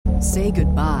Say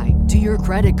goodbye to your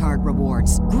credit card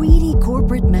rewards. Greedy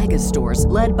corporate mega stores,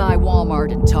 led by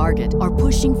Walmart and Target, are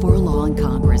pushing for a law in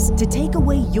Congress to take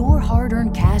away your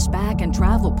hard-earned cash back and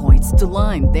travel points to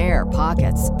line their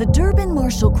pockets. The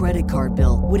Durbin-Marshall credit card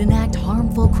bill would enact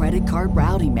harmful credit card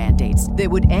routing mandates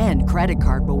that would end credit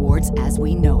card rewards as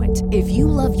we know it. If you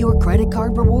love your credit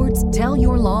card rewards, tell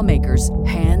your lawmakers,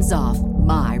 hands off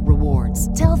my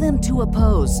rewards. Tell them to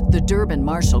oppose the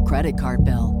Durbin-Marshall credit card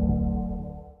bill.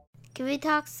 Can we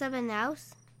talk something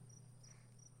else?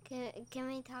 Can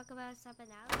we talk about something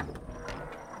else?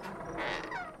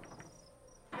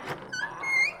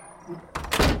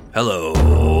 Hello.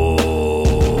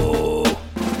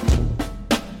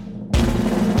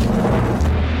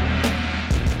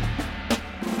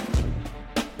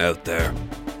 Out there.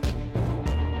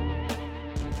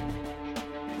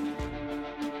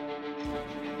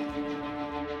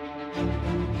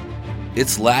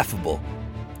 It's laughable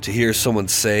to hear someone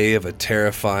say of a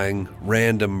terrifying,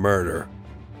 random murder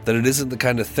that it isn't the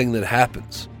kind of thing that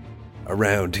happens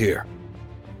around here.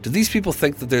 Do these people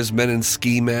think that there's men in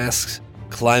ski masks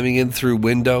climbing in through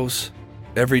windows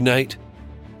every night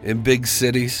in big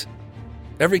cities?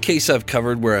 Every case I've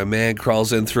covered where a man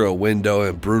crawls in through a window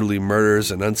and brutally murders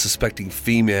an unsuspecting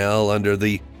female under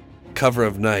the cover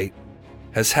of night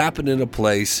has happened in a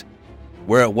place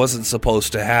where it wasn't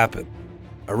supposed to happen.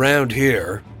 Around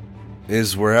here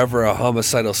is wherever a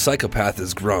homicidal psychopath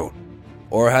has grown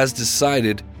or has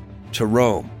decided to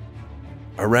roam.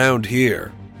 Around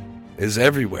here is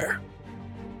everywhere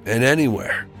and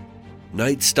anywhere.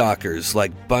 Night stalkers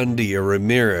like Bundy or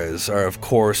Ramirez are, of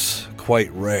course,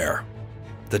 quite rare.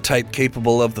 The type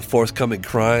capable of the forthcoming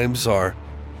crimes are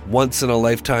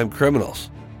once-in-a-lifetime criminals.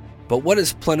 But what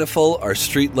is plentiful are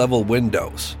street-level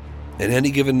windows in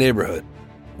any given neighborhood.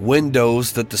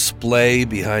 Windows that display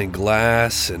behind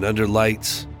glass and under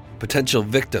lights potential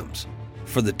victims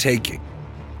for the taking.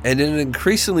 And in an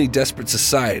increasingly desperate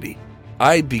society,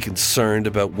 I'd be concerned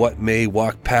about what may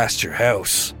walk past your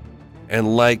house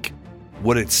and like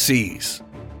what it sees.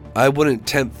 I wouldn't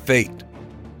tempt fate,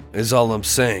 is all I'm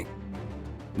saying.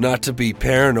 Not to be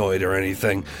paranoid or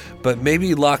anything, but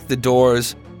maybe lock the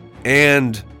doors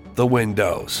and the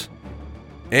windows.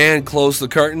 And close the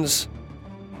curtains.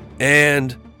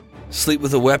 And sleep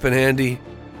with a weapon handy.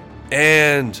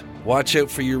 And watch out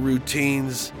for your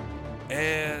routines.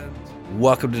 And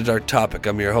welcome to Dark Topic.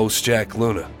 I'm your host, Jack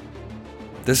Luna.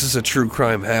 This is a true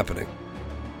crime happening.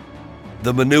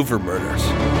 The Maneuver Murders.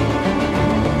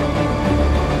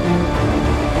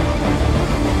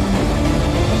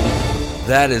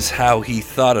 That is how he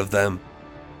thought of them.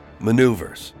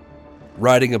 Maneuvers.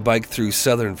 Riding a bike through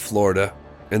southern Florida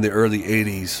in the early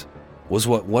 80s was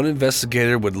what one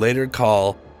investigator would later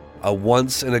call a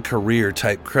once-in-a-career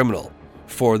type criminal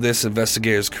for this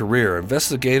investigator's career,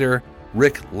 investigator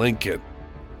Rick Lincoln.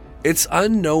 It's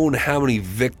unknown how many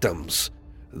victims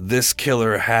this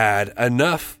killer had.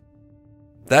 Enough,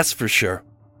 that's for sure.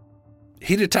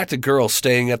 He'd attacked a girl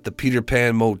staying at the Peter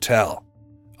Pan Motel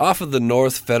off of the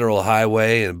North Federal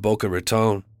Highway in Boca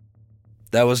Raton.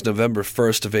 That was November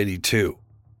 1st of 82.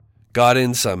 Got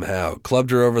in somehow,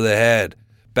 clubbed her over the head,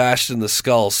 bashed in the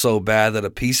skull so bad that a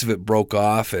piece of it broke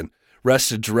off and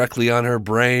rested directly on her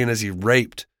brain as he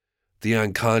raped the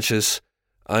unconscious,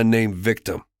 unnamed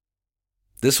victim.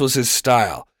 This was his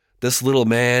style, this little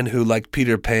man who, like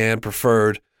Peter Pan,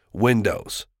 preferred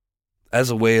windows as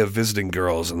a way of visiting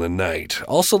girls in the night.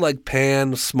 Also like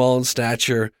Pan, small in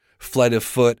stature, flight of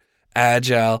foot,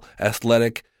 agile,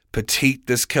 athletic, petite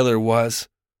this killer was.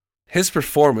 His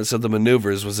performance of the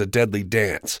maneuvers was a deadly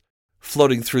dance,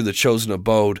 floating through the chosen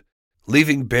abode,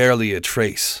 leaving barely a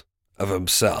trace of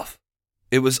himself.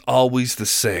 It was always the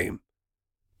same.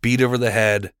 Beat over the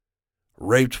head,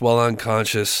 raped while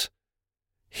unconscious.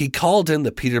 He called in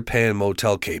the Peter Pan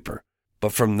Motel caper,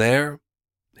 but from there,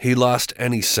 he lost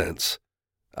any sense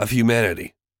of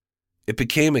humanity. It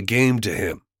became a game to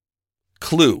him.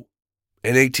 Clue,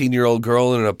 an 18-year-old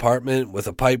girl in an apartment with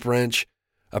a pipe wrench,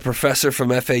 a professor from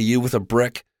FAU with a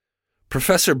brick.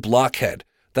 Professor Blockhead,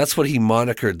 that's what he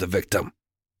monikered the victim,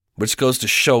 which goes to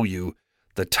show you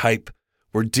the type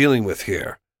we're dealing with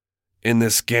here in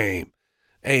this game.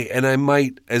 Hey, and I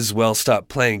might as well stop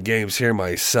playing games here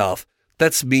myself.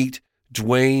 Let's meet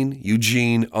Dwayne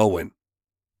Eugene Owen.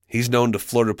 He's known to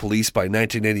Florida police by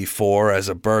 1984 as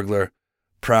a burglar,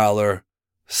 prowler,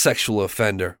 sexual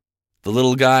offender. The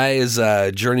little guy is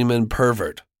a journeyman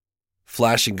pervert,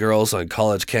 flashing girls on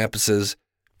college campuses,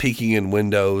 peeking in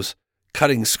windows,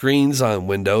 cutting screens on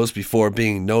windows before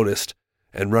being noticed,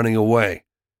 and running away.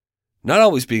 Not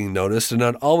always being noticed and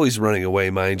not always running away,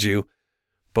 mind you,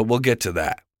 but we'll get to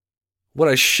that. What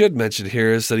I should mention here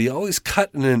is that he always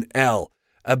cut in an L,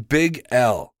 a big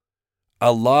L,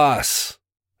 a loss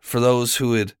for those who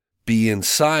would be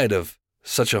inside of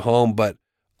such a home, but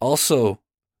also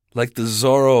like the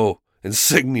Zorro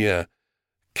insignia,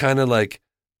 kind of like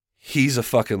he's a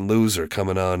fucking loser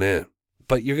coming on in.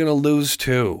 But you're going to lose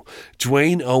too.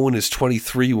 Dwayne Owen is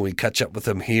 23 when we catch up with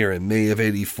him here in May of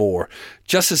 84.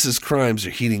 Just as his crimes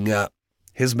are heating up,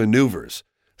 his maneuvers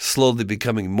slowly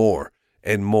becoming more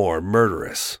and more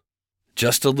murderous.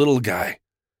 Just a little guy,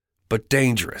 but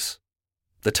dangerous.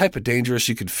 The type of dangerous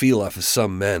you could feel off of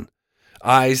some men.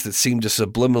 Eyes that seem to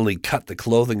subliminally cut the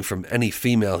clothing from any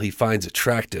female he finds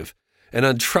attractive. An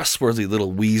untrustworthy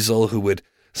little weasel who would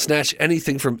snatch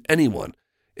anything from anyone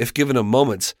if given a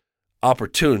moment's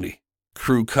opportunity.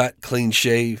 Crew cut, clean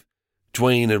shave.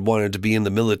 Dwayne had wanted to be in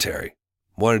the military,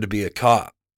 wanted to be a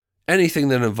cop. Anything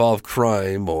that involved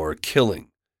crime or killing.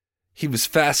 He was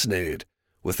fascinated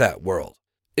with that world.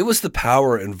 It was the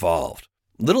power involved.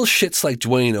 Little shits like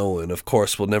Dwayne Owen, of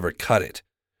course, will never cut it.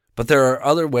 But there are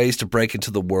other ways to break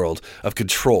into the world of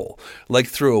control, like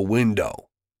through a window.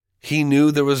 He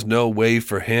knew there was no way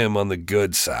for him on the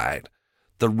good side.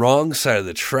 The wrong side of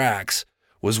the tracks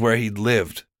was where he'd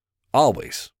lived.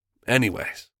 Always.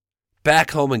 Anyways.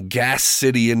 Back home in Gas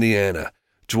City, Indiana,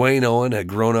 Dwayne Owen had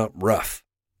grown up rough.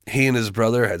 He and his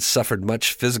brother had suffered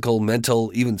much physical,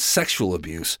 mental, even sexual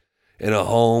abuse in a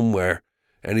home where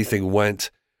anything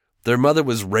went. Their mother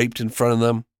was raped in front of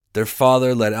them. Their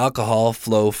father let alcohol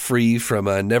flow free from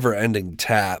a never-ending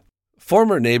tap.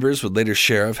 Former neighbors would later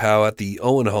share of how at the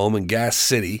Owen home in Gas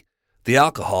City, the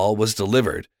alcohol was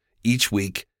delivered each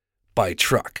week by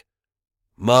truck.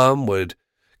 Mom would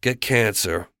get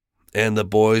cancer, and the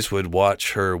boys would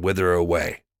watch her wither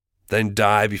away, then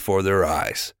die before their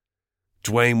eyes.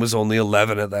 Dwayne was only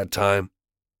 11 at that time.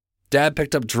 Dad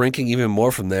picked up drinking even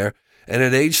more from there, and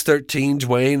at age 13,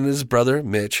 Dwayne and his brother,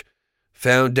 Mitch,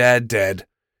 found Dad dead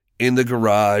in the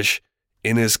garage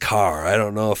in his car. I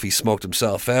don't know if he smoked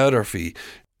himself out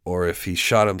or if he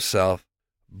shot himself,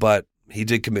 but he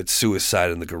did commit suicide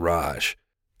in the garage.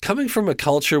 Coming from a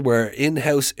culture where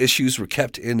in-house issues were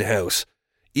kept in-house,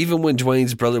 even when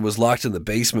Dwayne's brother was locked in the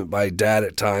basement by Dad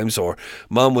at times, or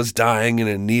Mom was dying and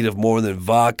in need of more than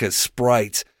vodka,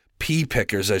 Sprites, pea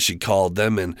pickers as she called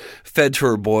them, and fed to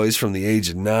her boys from the age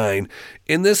of 9.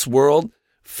 In this world,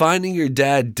 finding your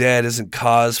dad dead isn't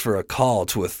cause for a call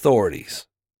to authorities.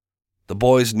 The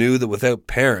boys knew that without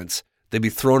parents, they'd be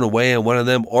thrown away in one of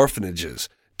them orphanages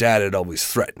Dad had always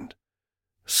threatened.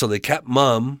 So they kept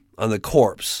Mom on the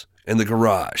corpse in the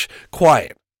garage.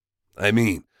 Quiet. I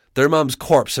mean, their mom's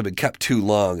corpse had been kept too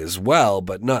long as well,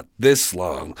 but not this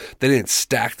long. They didn't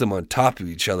stack them on top of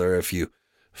each other, if you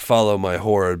follow my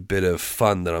horrid bit of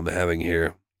fun that I'm having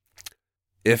here.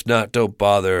 If not, don't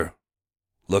bother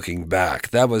looking back.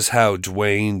 That was how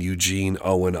Dwayne Eugene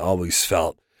Owen always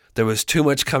felt. There was too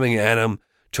much coming at him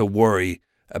to worry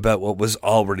about what was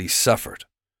already suffered.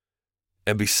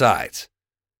 And besides,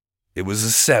 it was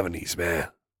the 70s, man.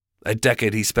 A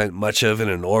decade he spent much of in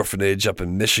an orphanage up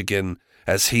in Michigan,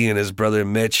 as he and his brother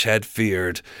Mitch had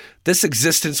feared. This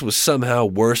existence was somehow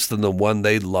worse than the one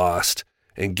they'd lost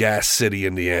in Gas City,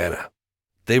 Indiana.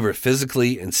 They were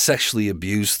physically and sexually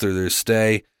abused through their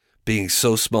stay. Being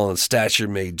so small in stature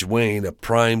made Dwayne a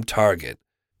prime target.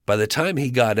 By the time he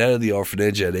got out of the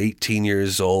orphanage at 18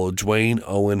 years old, Dwayne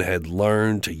Owen had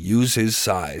learned to use his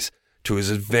size to his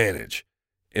advantage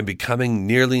in becoming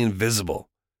nearly invisible,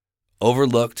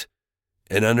 overlooked,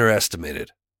 and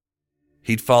underestimated.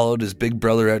 He'd followed his big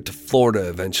brother out to Florida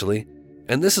eventually,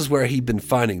 and this is where he'd been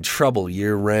finding trouble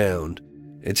year-round,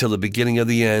 until the beginning of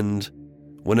the end,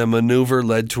 when a maneuver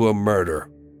led to a murder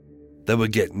that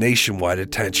would get nationwide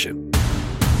attention.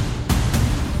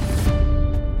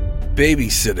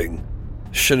 Babysitting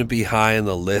shouldn't be high on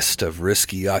the list of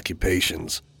risky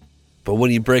occupations, but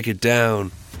when you break it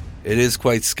down, it is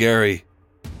quite scary,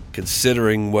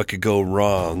 considering what could go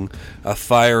wrong. A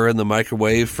fire in the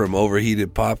microwave from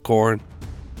overheated popcorn,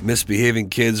 misbehaving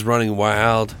kids running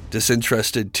wild,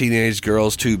 disinterested teenage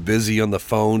girls too busy on the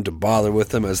phone to bother with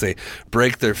them as they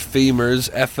break their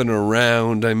femurs effing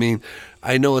around. I mean,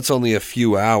 I know it's only a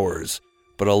few hours,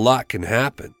 but a lot can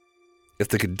happen if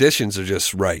the conditions are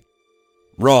just right.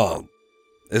 Wrong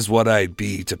is what I'd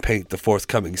be to paint the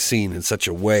forthcoming scene in such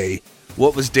a way.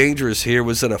 What was dangerous here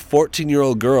was that a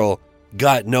 14-year-old girl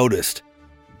got noticed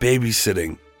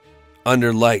babysitting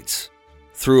under lights,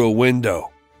 through a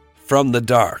window, from the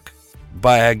dark,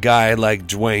 by a guy like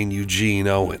Dwayne Eugene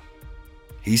Owen.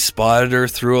 He spotted her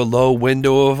through a low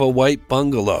window of a white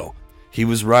bungalow. He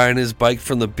was riding his bike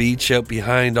from the beach out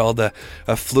behind all the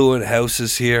affluent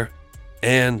houses here.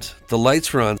 And the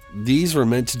lights were on. These were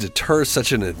meant to deter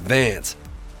such an advance,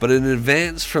 but an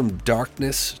advance from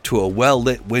darkness to a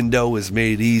well-lit window is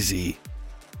made easy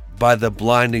by the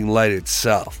blinding light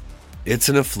itself. It's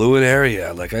an affluent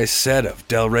area, like I said, of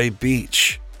Delray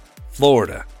Beach,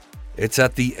 Florida. It's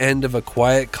at the end of a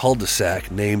quiet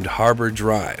cul-de-sac named Harbor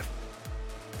Drive.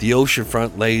 The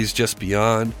oceanfront lays just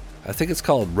beyond. I think it's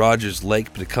called Rogers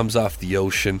Lake, but it comes off the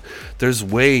ocean. There's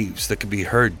waves that can be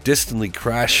heard distantly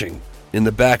crashing in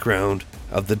the background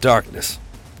of the darkness.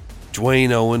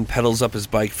 Dwayne Owen pedals up his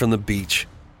bike from the beach.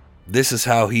 This is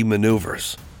how he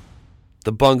maneuvers.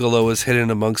 The bungalow is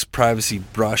hidden amongst privacy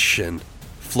brush and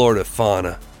Florida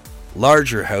fauna.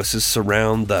 Larger houses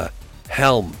surround the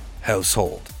Helm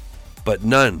household, but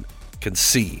none can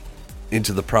see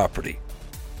into the property.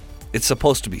 It's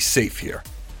supposed to be safe here,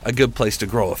 a good place to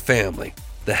grow a family.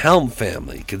 The Helm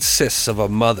family consists of a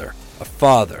mother, a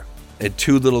father, and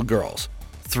 2 little girls,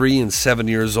 3 and 7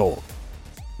 years old.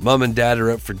 Mom and Dad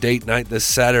are out for date night this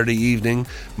Saturday evening,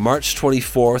 March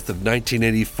 24th of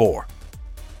 1984.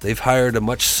 They've hired a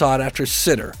much sought-after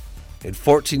sitter in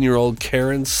 14-year-old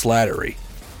Karen Slattery.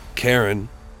 Karen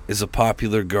is a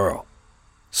popular girl.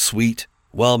 Sweet,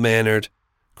 well-mannered,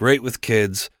 great with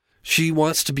kids. She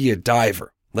wants to be a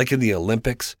diver, like in the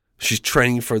Olympics. She's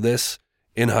training for this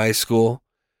in high school.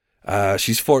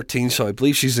 She's 14, so I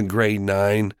believe she's in grade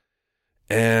 9.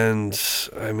 And,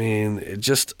 I mean,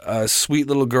 just a sweet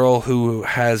little girl who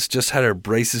has just had her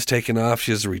braces taken off.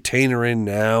 She has a retainer in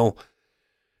now.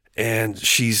 And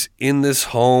she's in this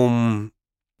home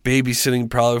babysitting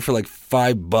probably for like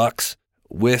 $5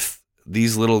 with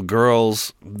these little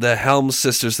girls. The Helm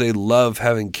sisters, they love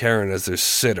having Karen as their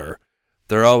sitter.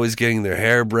 They're always getting their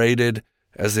hair braided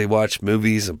as they watch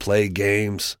movies and play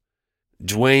games.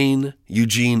 Dwayne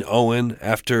Eugene Owen,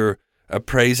 after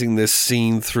appraising this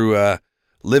scene through a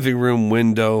living room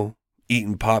window,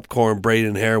 eating popcorn,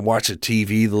 braiding hair, watching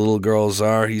TV, the little girls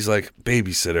are, he's like,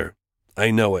 babysitter. I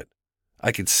know it.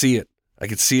 I could see it. I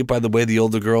could see it by the way the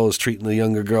older girl is treating the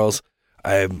younger girls.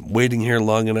 I'm waiting here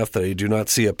long enough that I do not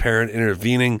see a parent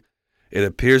intervening. It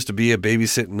appears to be a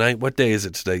babysitting night. What day is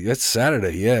it today? It's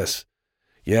Saturday, yes.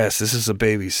 Yes, this is a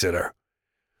babysitter.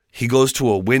 He goes to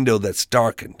a window that's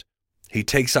darkened. He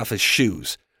takes off his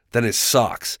shoes, then his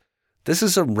socks. This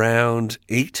is around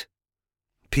 8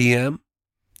 p.m.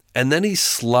 And then he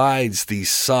slides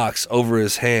these socks over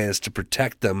his hands to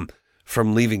protect them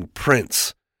from leaving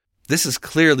prints. This is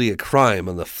clearly a crime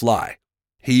on the fly.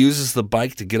 He uses the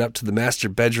bike to get up to the master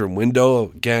bedroom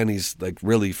window. Again, he's like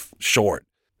really short.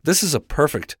 This is a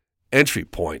perfect entry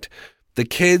point. The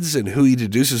kids and who he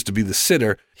deduces to be the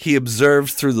sitter he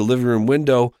observes through the living room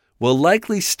window will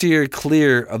likely steer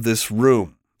clear of this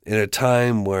room in a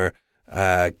time where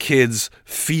kids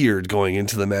feared going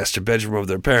into the master bedroom of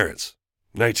their parents.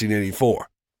 1984.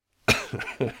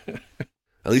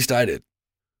 At least I did.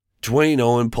 Dwayne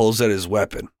Owen pulls out his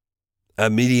weapon, a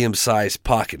medium-sized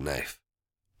pocket knife,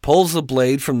 pulls the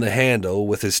blade from the handle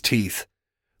with his teeth,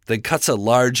 then cuts a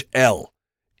large L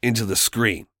into the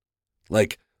screen.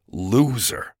 Like,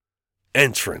 loser.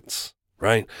 Entrance,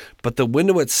 right? But the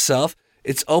window itself,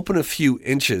 it's open a few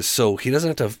inches, so he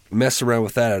doesn't have to mess around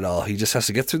with that at all. He just has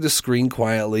to get through the screen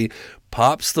quietly,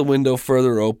 pops the window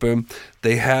further open.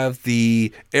 They have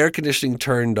the air conditioning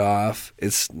turned off.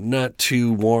 It's not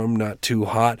too warm, not too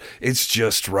hot. It's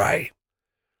just right.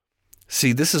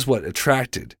 See, this is what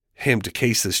attracted him to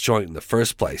case this joint in the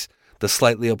first place. The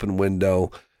slightly open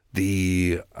window,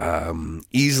 the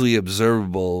easily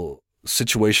observable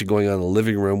situation going on in the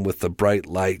living room with the bright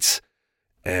lights,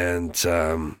 and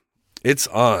it's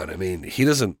on. I mean, he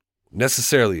doesn't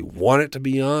necessarily want it to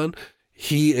be on.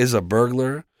 He is a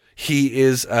burglar. He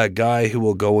is a guy who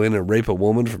will go in and rape a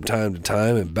woman from time to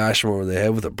time and bash him over the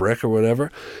head with a brick or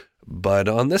whatever. But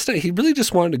on this night, he really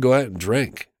just wanted to go out and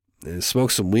drink and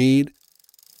smoke some weed.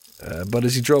 But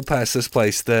as he drove past this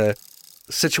place, the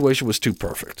situation was too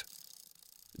perfect.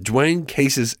 Dwayne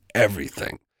cases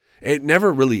everything. It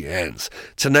never really ends.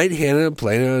 Tonight, he ended up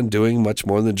planning on doing much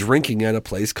more than drinking at a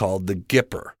place called the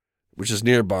Gipper, which is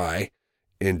nearby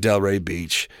in Delray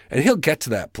Beach. And he'll get to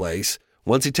that place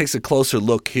once he takes a closer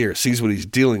look here, sees what he's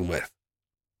dealing with.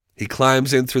 He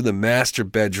climbs in through the master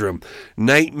bedroom,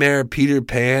 nightmare Peter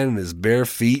Pan in his bare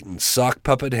feet and sock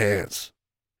puppet hands.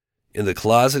 In the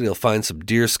closet, he'll find some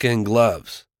deerskin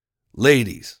gloves,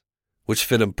 ladies, which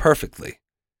fit him perfectly.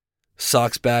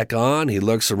 Socks back on, he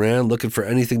lurks around looking for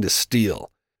anything to steal.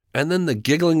 And then the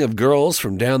giggling of girls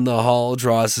from down the hall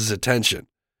draws his attention.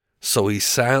 So he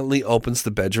silently opens the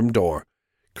bedroom door,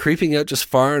 creeping out just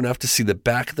far enough to see the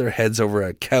back of their heads over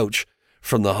a couch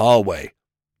from the hallway.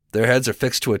 Their heads are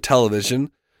fixed to a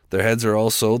television. Their heads are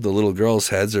also, the little girls'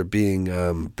 heads are being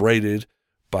braided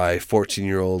by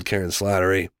 14-year-old Karen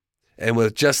Slattery. And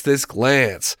with just this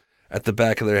glance at the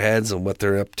back of their heads and what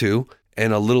they're up to,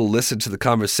 and a little listen to the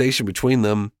conversation between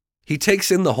them, he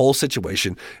takes in the whole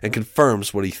situation and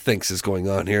confirms what he thinks is going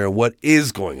on here and what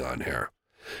is going on here.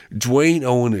 Dwayne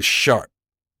Owen is sharp,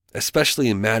 especially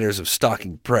in matters of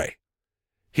stalking prey.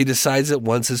 He decides at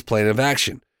once his plan of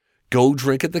action. Go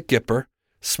drink at the Gipper,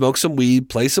 smoke some weed,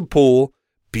 play some pool,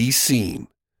 be seen,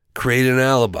 create an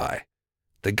alibi,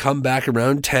 then come back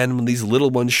around 10 when these little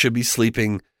ones should be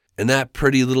sleeping, and that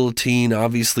pretty little teen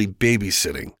obviously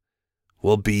babysitting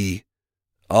will be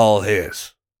all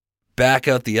his. Back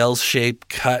out the L-shaped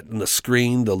cut in the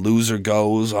screen, the loser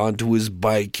goes onto his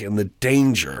bike, and the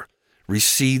danger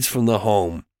recedes from the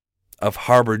home of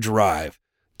Harbor Drive,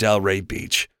 Delray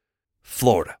Beach,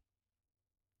 Florida.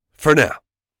 For now.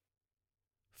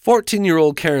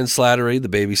 14-year-old Karen Slattery, the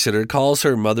babysitter, calls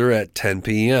her mother at 10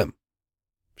 p.m.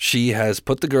 She has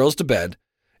put the girls to bed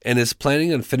and is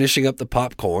planning on finishing up the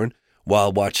popcorn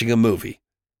while watching a movie.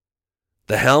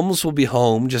 The Helms will be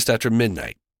home just after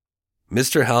midnight.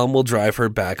 Mr. Helm will drive her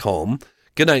back home.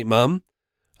 Good night, Mom.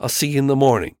 I'll see you in the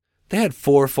morning. They had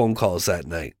 4 phone calls that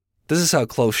night. This is how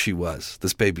close she was,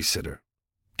 this babysitter.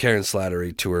 Karen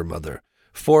Slattery to her mother.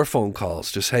 4 phone calls.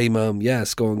 Just, hey, Mom.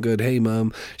 Yes, going good. Hey,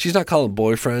 Mom. She's not calling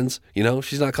boyfriends.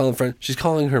 She's not calling friends. She's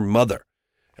calling her mother.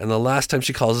 And the last time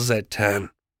she calls is at 10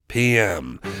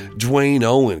 p.m. Dwayne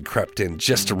Owen crept in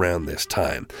just around this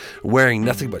time, wearing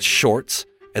nothing but shorts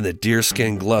and the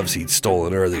deerskin gloves he'd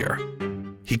stolen earlier.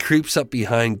 He creeps up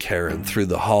behind Karen through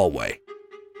the hallway.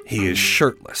 He is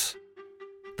shirtless.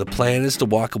 The plan is to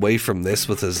walk away from this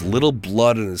with as little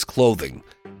blood in his clothing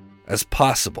as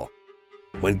possible.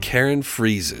 When Karen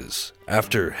freezes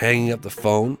after hanging up the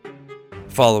phone,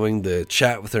 following the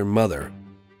chat with her mother,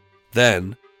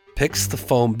 then picks the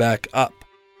phone back up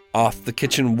off the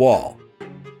kitchen wall,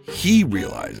 he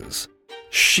realizes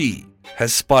she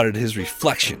has spotted his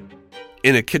reflection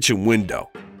in a kitchen window.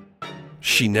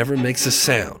 She never makes a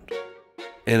sound,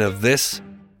 and of this,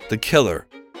 the killer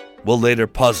will later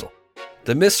puzzle.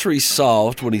 The mystery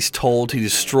solved when he's told he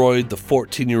destroyed the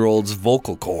 14-year-old's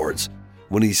vocal cords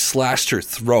when he slashed her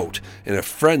throat in a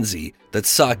frenzy that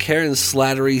saw Karen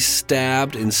Slattery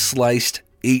stabbed and sliced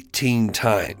 18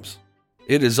 times.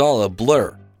 It is all a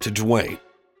blur to Dwayne,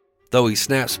 though he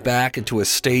snaps back into a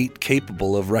state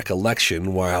capable of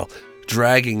recollection while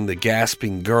dragging the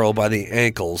gasping girl by the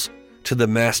ankles to the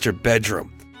master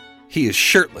bedroom. He is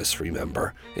shirtless,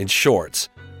 remember, in shorts,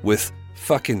 with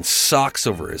fucking socks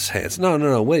over his hands.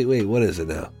 No, wait, what is it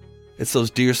now? It's those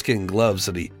deerskin gloves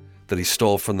that he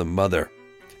stole from the mother.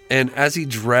 And as he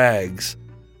drags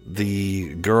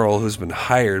the girl who's been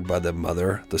hired by the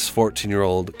mother, this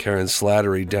 14-year-old Karen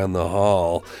Slattery, down the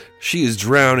hall, she is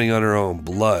drowning on her own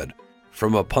blood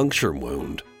from a puncture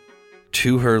wound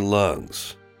to her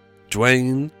lungs.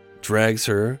 Dwayne drags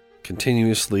her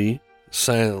continuously,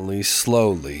 silently,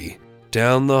 slowly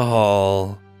down the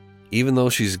hall. Even though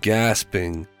she's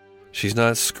gasping, she's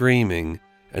not screaming,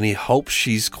 and he hopes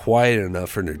she's quiet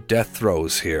enough in her death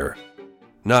throes here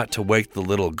not to wake the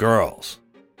little girls.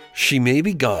 She may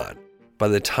be gone by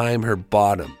the time her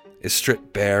bottom is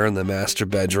stripped bare in the master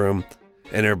bedroom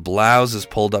and her blouse is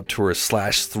pulled up to her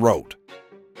slashed throat.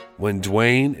 When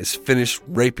Dwayne is finished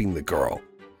raping the girl,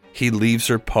 he leaves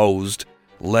her posed,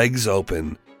 legs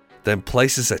open, then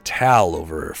places a towel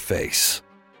over her face.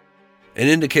 An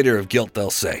indicator of guilt,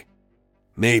 they'll say.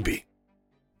 Maybe.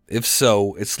 If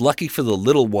so, it's lucky for the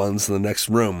little ones in the next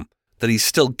room that he's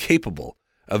still capable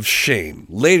of shame.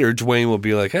 Later, Dwayne will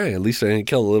be like, hey, at least I didn't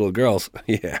kill the little girls.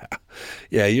 Yeah,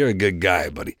 you're a good guy,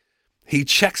 buddy. He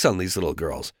checks on these little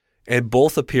girls, and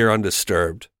both appear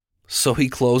undisturbed. So he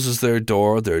closes their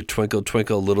door, their twinkle,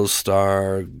 twinkle, little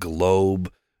star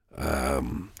globe,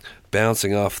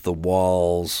 bouncing off the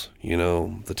walls,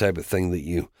 the type of thing that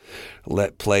you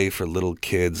let play for little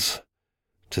kids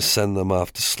to send them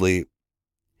off to sleep.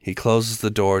 He closes the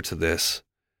door to this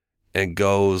and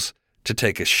goes to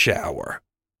take a shower.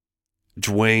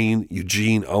 Dwayne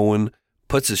Eugene Owen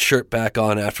puts his shirt back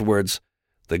on afterwards,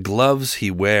 the gloves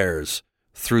he wears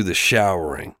through the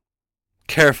showering.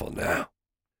 Careful now.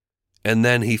 And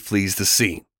then he flees the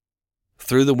scene.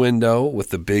 Through the window with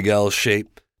the big L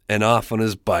shape and off on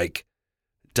his bike,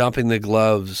 dumping the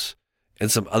gloves and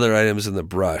some other items in the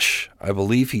brush. I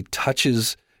believe he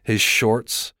touches his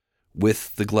shorts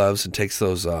with the gloves and takes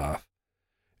those off,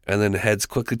 and then heads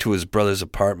quickly to his brother's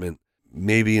apartment,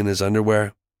 maybe in his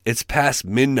underwear. It's past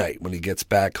midnight when he gets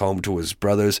back home to his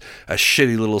brother's, a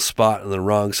shitty little spot on the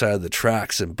wrong side of the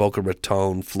tracks in Boca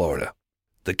Raton, Florida.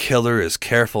 The killer is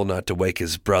careful not to wake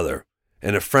his brother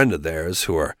and a friend of theirs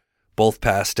who are both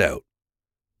passed out.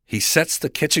 He sets the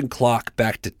kitchen clock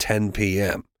back to 10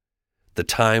 p.m., the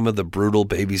time of the brutal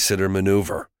babysitter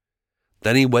maneuver.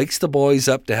 Then he wakes the boys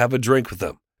up to have a drink with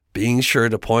them, being sure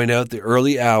to point out the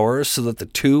early hours so that the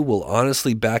two will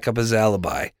honestly back up his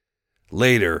alibi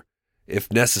later,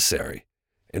 if necessary.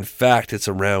 In fact, it's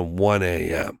around 1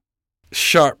 a.m.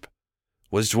 Sharp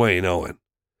was Dwayne Owen,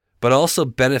 but also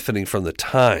benefiting from the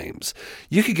times.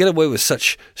 You could get away with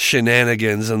such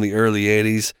shenanigans in the early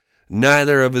 80s.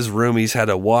 Neither of his roomies had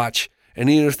a watch, and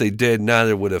even if they did,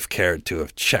 neither would have cared to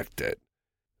have checked it.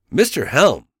 Mr.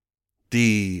 Helm,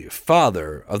 the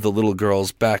father of the little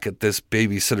girls back at this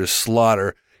babysitter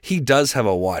slaughter, he does have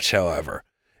a watch, however.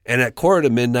 And at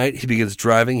 1:45 he begins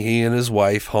driving he and his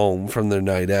wife home from their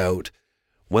night out.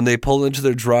 When they pull into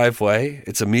their driveway,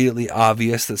 it's immediately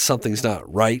obvious that something's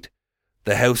not right.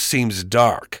 The house seems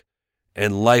dark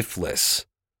and lifeless.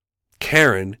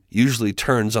 Karen usually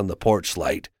turns on the porch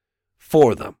light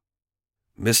for them.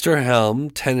 Mr. Helm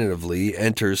tentatively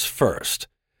enters first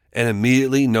and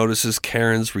immediately notices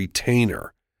Karen's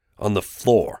retainer on the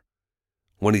floor.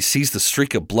 When he sees the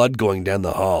streak of blood going down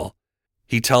the hall,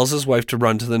 he tells his wife to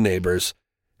run to the neighbors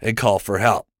and call for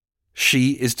help.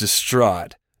 She is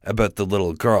distraught about the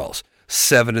little girls,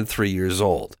 7 and 3 years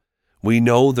old. We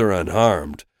know they're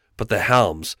unharmed, but the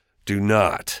Helms do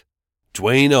not.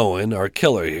 Dwayne Owen, our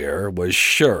killer here, was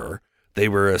sure they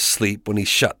were asleep when he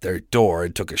shut their door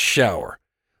and took a shower.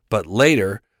 But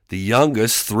later, the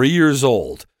youngest, 3 years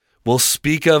old, will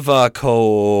speak of a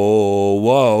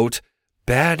quote,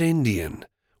 bad Indian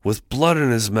with blood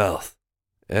in his mouth,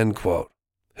 end quote,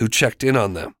 who checked in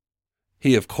on them.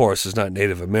 He, of course, is not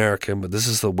Native American, but this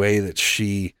is the way that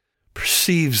she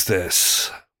perceives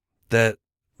this, that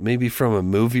maybe from a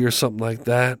movie or something like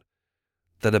that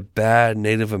a bad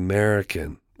Native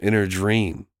American in her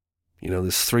dream,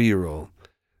 this 3-year-old,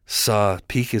 saw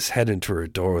peek his head into her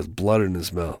door with blood in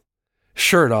his mouth.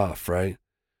 Shirt off, right?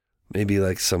 Maybe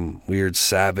like some weird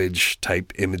savage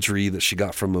type imagery that she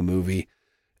got from a movie.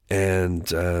 And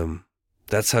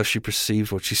that's how she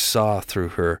perceived what she saw through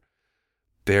her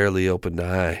barely opened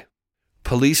eye.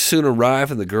 Police soon arrive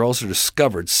and the girls are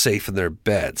discovered safe in their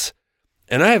beds.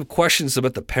 And I have questions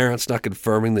about the parents not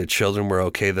confirming their children were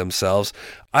okay themselves.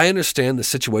 I understand the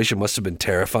situation must have been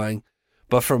terrifying,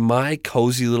 but from my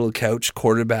cozy little couch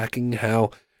quarterbacking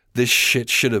how this shit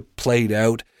should have played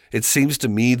out, it seems to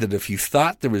me that if you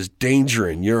thought there was danger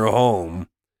in your home,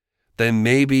 then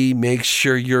maybe make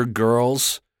sure your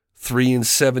girls, 3 and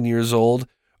 7 years old,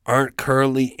 aren't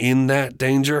currently in that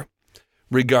danger.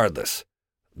 Regardless,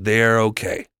 they're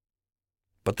okay.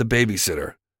 But the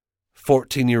babysitter,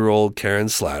 14-year-old Karen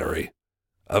Slattery,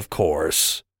 of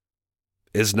course,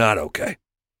 is not okay.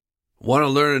 Want to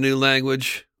learn a new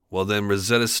language? Well, then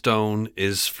Rosetta Stone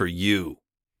is for you.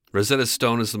 Rosetta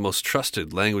Stone is the most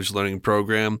trusted language learning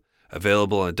program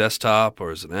available on desktop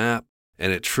or as an app,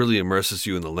 and it truly immerses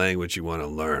you in the language you want to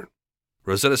learn.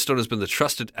 Rosetta Stone has been the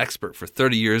trusted expert for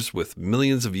 30 years with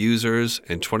millions of users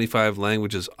and 25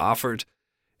 languages offered.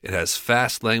 It has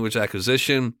fast language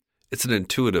acquisition. It's an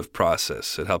intuitive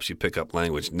process. It helps you pick up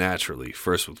language naturally,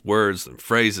 first with words, then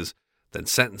phrases, then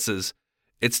sentences.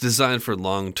 It's designed for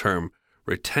long-term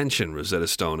retention, Rosetta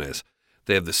Stone is.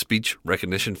 They have the speech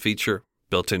recognition feature,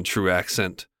 built-in true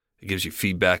accent. It gives you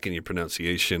feedback in your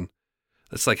pronunciation.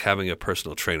 It's like having a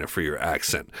personal trainer for your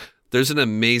accent. There's an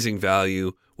amazing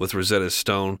value with Rosetta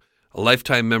Stone, a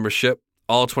lifetime membership,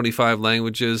 all 25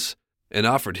 languages, and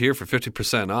offered here for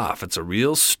 50% off. It's a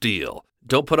real steal.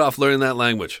 Don't put off learning that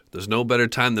language. There's no better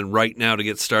time than right now to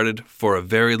get started. For a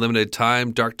very limited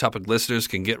time, Dark Topic listeners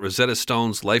can get Rosetta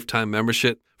Stone's lifetime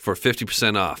membership for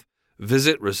 50% off.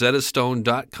 Visit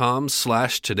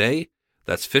rosettastone.com/today.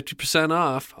 That's 50%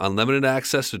 off unlimited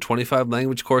access to 25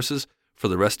 language courses for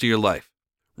the rest of your life.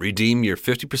 Redeem your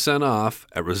 50% off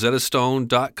at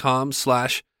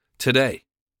rosettastone.com/today.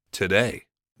 Today.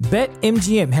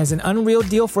 BetMGM has an unreal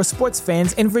deal for sports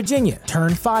fans in Virginia.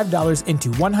 Turn $5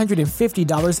 into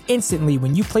 $150 instantly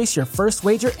when you place your first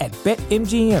wager at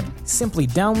BetMGM. Simply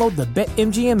download the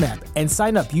BetMGM app and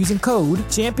sign up using code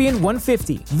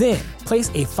Champion150. Then, place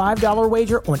a $5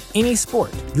 wager on any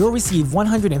sport. You'll receive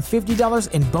 $150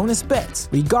 in bonus bets,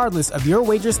 regardless of your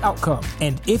wager's outcome.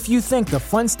 And if you think the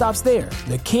fun stops there,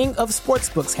 the king of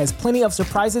sportsbooks has plenty of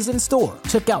surprises in store.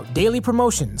 Check out daily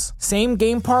promotions,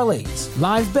 same-game parlays,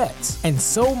 live bets, and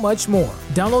so much more.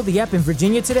 Download the app in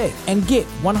Virginia today and get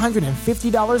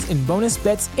 $150 in bonus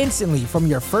bets instantly from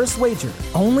your first wager.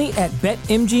 Only at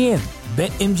BetMGM.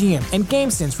 BetMGM and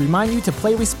GameSense remind you to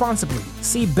play responsibly.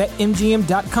 See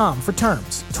BetMGM.com for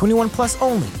terms. 21 plus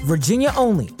only. Virginia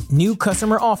only. New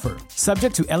customer offer.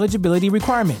 Subject to eligibility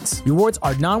requirements. Rewards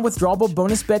are non-withdrawable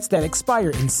bonus bets that expire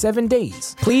in 7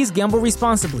 days. Please gamble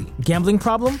responsibly. Gambling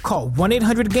problem? Call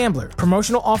 1-800-GAMBLER.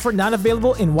 Promotional offer not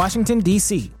available in Washington,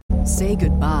 D.C. Say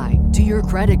goodbye to your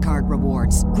credit card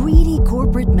rewards. Greedy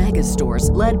corporate mega stores,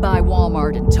 led by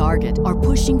Walmart and Target, are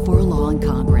pushing for a law in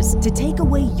Congress to take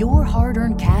away your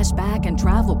hard-earned cash back and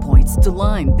travel points to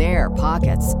line their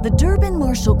pockets. The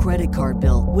Durbin-Marshall credit card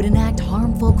bill would enact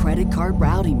harmful credit card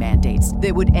routing mandates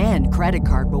that would end credit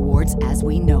card rewards as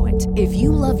we know it. If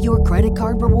you love your credit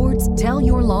card rewards, tell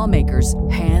your lawmakers,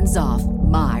 hands off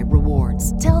my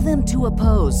rewards. Tell them to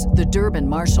oppose the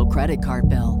Durbin-Marshall credit card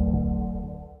bill.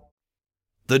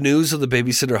 The news of the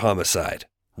babysitter homicide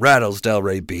rattles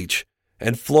Delray Beach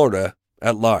and Florida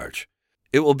at large.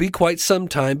 It will be quite some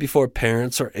time before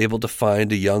parents are able to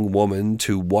find a young woman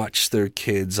to watch their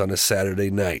kids on a Saturday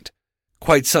night.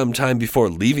 Quite some time before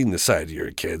leaving the sight of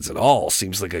your kids at all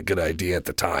seems like a good idea at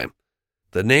the time.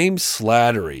 The name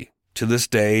Slattery, to this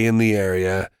day in the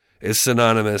area, is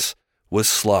synonymous with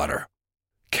slaughter.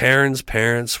 Karen's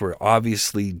parents were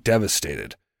obviously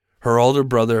devastated. Her older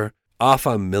brother, off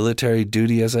on military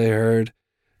duty as I heard,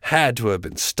 had to have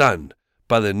been stunned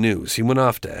by the news. He went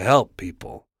off to help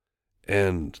people,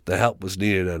 and the help was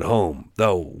needed at home.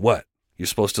 Though what? You're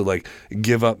supposed to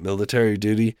give up military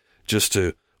duty just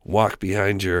to walk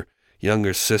behind your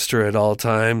younger sister at all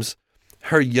times?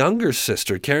 Her younger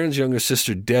sister, Karen's younger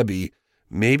sister Debbie,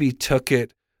 maybe took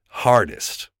it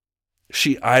hardest.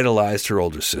 She idolized her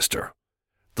older sister.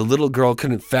 The little girl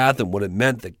couldn't fathom what it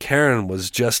meant that Karen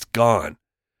was just gone.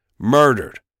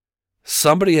 Murdered.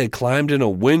 Somebody had climbed in a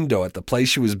window at the place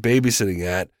she was babysitting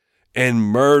at and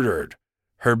murdered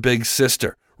her big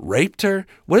sister. Raped her?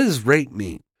 What does rape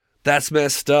mean? That's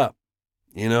messed up.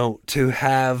 You know, to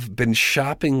have been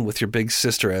shopping with your big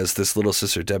sister, as this little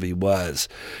sister Debbie was.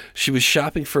 She was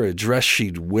shopping for a dress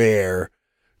she'd wear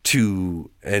to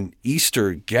an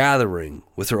Easter gathering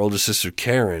with her older sister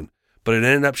Karen, but it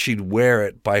ended up she'd wear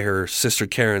it by her sister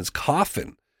Karen's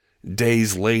coffin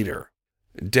days later.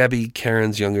 Debbie,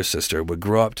 Karen's younger sister, would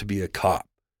grow up to be a cop,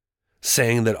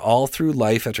 saying that all through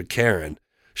life after Karen,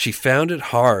 she found it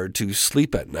hard to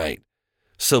sleep at night.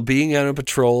 So being out on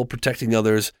patrol, protecting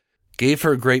others, gave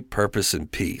her great purpose and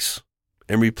peace,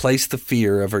 and replaced the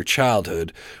fear of her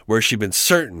childhood where she'd been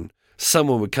certain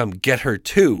someone would come get her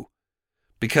too,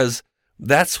 because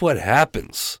that's what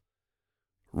happens,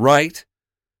 right?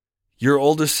 Your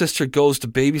older sister goes to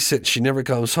babysit and she never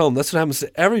comes home. That's what happens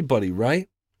to everybody, right?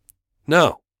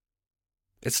 No,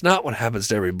 it's not what happens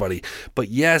to everybody. But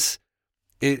yes,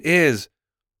 it is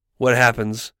what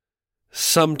happens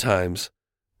sometimes,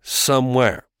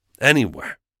 somewhere,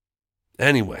 anywhere.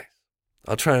 Anyway,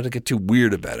 I'll try not to get too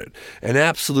weird about it. An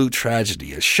absolute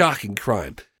tragedy, a shocking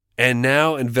crime. And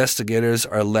now investigators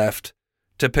are left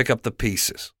to pick up the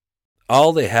pieces.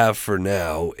 All they have for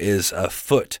now is a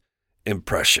foot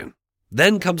impression.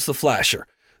 Then comes the flasher.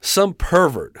 Some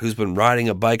pervert who's been riding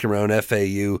a bike around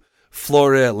FAU,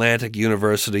 Florida Atlantic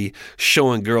University,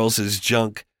 showing girls his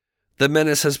junk. The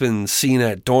menace has been seen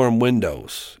at dorm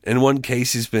windows. In one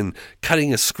case, he's been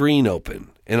cutting a screen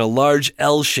open in a large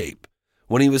L shape.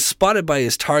 When he was spotted by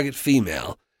his target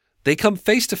female, they come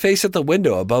face to face at the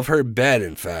window above her bed,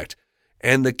 in fact,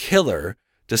 and the killer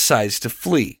decides to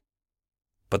flee.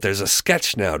 But there's a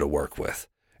sketch now to work with,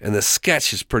 and the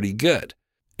sketch is pretty good.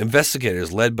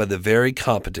 Investigators, led by the very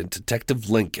competent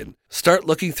Detective Lincoln, start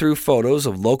looking through photos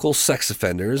of local sex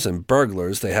offenders and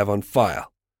burglars they have on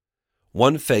file.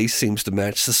 One face seems to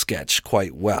match the sketch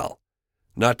quite well,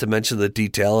 not to mention the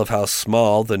detail of how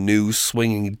small the new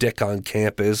swinging dick on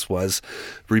campus was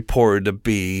reported to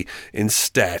be in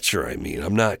stature.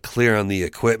 I'm not clear on the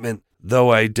equipment, though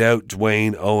I doubt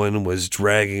Dwayne Owen was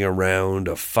dragging around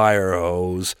a fire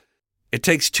hose. It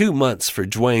takes 2 months for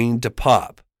Dwayne to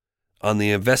pop on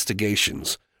the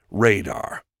investigation's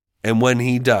radar. And when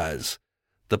he does,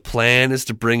 the plan is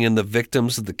to bring in the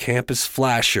victims of the campus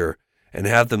flasher and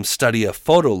have them study a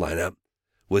photo lineup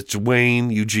with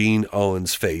Dwayne Eugene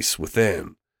Owen's face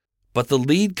within. But the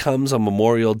lead comes on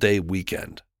Memorial Day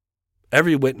weekend.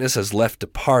 Every witness has left to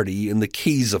party in the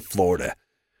Keys of Florida.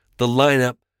 The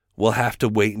lineup will have to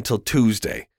wait until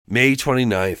Tuesday, May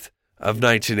 29th of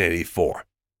 1984.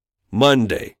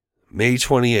 Monday, May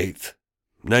 28th,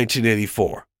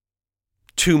 1984.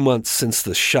 2 months since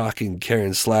the shocking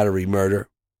Karen Slattery murder.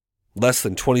 Less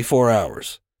than 24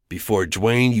 hours before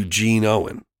Dwayne Eugene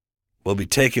Owen will be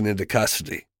taken into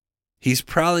custody. He's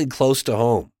prowling close to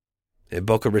home in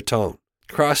Boca Raton,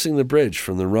 crossing the bridge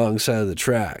from the wrong side of the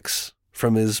tracks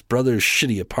from his brother's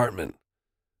shitty apartment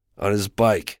on his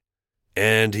bike,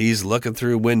 and he's looking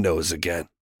through windows again.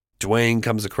 Dwayne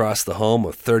comes across the home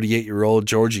of 38-year-old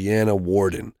Georgiana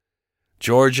Warden.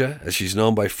 Georgia, as she's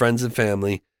known by friends and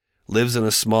family, lives in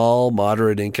a small,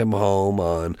 moderate-income home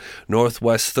on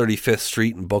Northwest 35th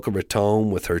Street in Boca Raton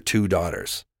with her 2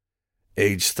 daughters,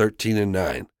 aged 13 and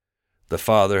 9. The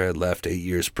father had left 8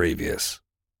 years previous.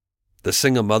 The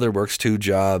single mother works 2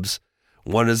 jobs.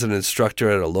 One is an instructor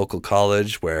at a local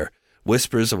college where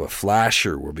whispers of a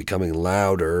flasher were becoming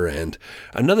louder, and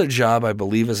another job, I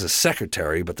believe, as a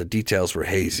secretary, but the details were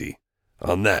hazy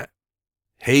on that.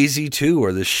 Hazy, too,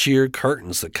 are the sheer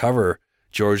curtains that cover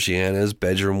Georgiana's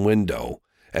bedroom window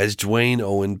as Dwayne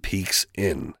Owen peeks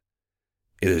in.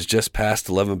 It is just past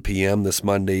 11 p.m. this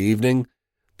Monday evening.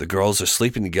 The girls are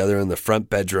sleeping together in the front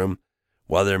bedroom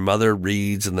while their mother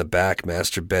reads in the back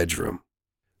master bedroom.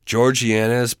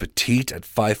 Georgiana is petite at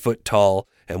 5 foot tall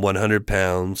and 100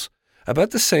 pounds,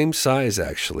 about the same size,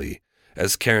 actually,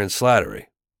 as Karen Slattery.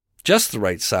 Just the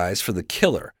right size for the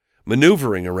killer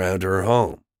maneuvering around her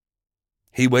home.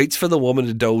 He waits for the woman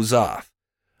to doze off,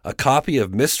 a copy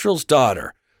of Mistral's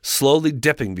Daughter slowly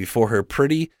dipping before her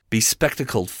pretty,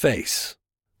 bespectacled face.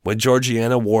 When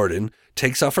Georgiana Warden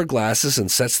takes off her glasses and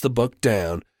sets the book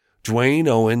down, Dwayne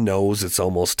Owen knows it's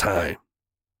almost time.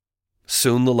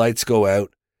 Soon the lights go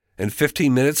out, and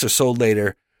 15 minutes or so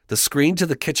later, the screen to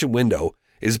the kitchen window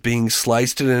is being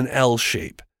sliced in an L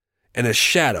shape, and a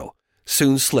shadow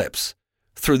soon slips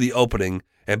through the opening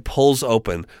and pulls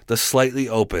open the slightly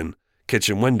open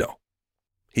kitchen window.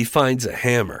 He finds a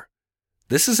hammer.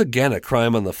 This is again a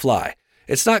crime on the fly.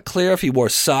 It's not clear if he wore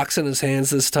socks in his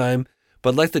hands this time,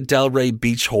 but like the Delray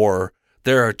Beach horror,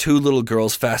 there are 2 little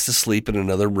girls fast asleep in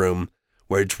another room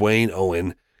where Dwayne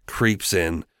Owen creeps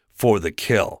in for the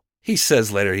kill. He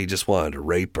says later he just wanted to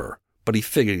rape her, but he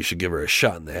figured he should give her a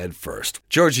shot in the head first.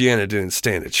 Georgiana didn't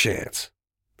stand a chance.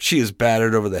 She is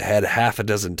battered over the head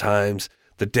 6 times.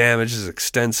 The damage is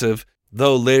extensive,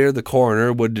 though later the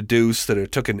coroner would deduce that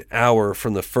it took an hour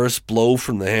from the first blow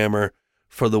from the hammer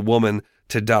for the woman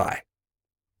to die.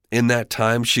 In that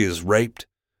time, she is raped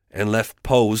and left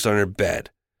posed on her bed,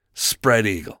 spread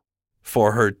eagle,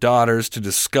 for her daughters to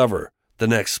discover the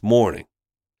next morning.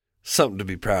 Something to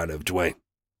be proud of, Dwayne.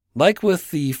 Like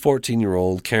with the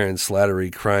 14-year-old Karen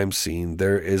Slattery crime scene,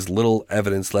 there is little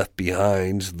evidence left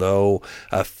behind, though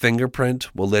a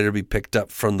fingerprint will later be picked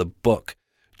up from the book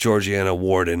Georgiana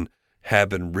Warden had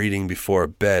been reading before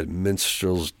bed,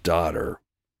 Minstrel's Daughter,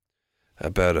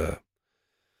 about a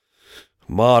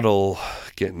model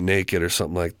getting naked or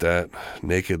something like that,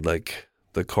 naked like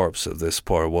the corpse of this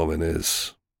poor woman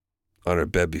is on her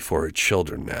bed before her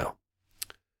children now.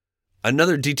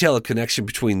 Another detail of connection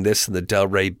between this and the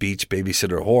Delray Beach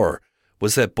babysitter horror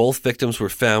was that both victims were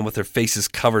found with their faces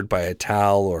covered by a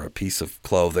towel or a piece of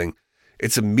clothing.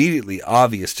 It's immediately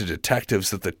obvious to detectives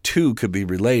that the 2 could be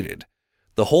related.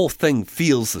 The whole thing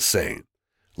feels the same,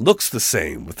 looks the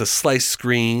same, with the sliced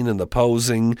screen and the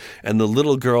posing and the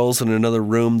little girls in another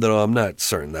room, though I'm not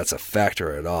certain that's a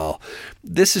factor at all.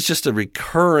 This is just a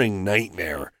recurring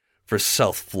nightmare for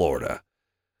South Florida.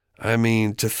 I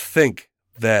mean, to think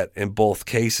that in both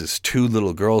cases 2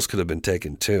 little girls could have been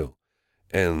taken too.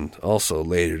 And also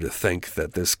later to think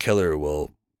that this killer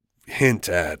will hint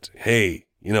at, hey,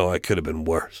 I could have been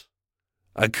worse.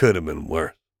 I could have been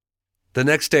worse. The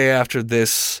next day after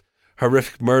this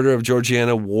horrific murder of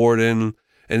Georgiana Warden,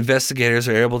 investigators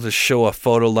are able to show a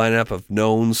photo lineup of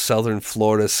known Southern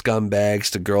Florida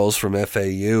scumbags to girls from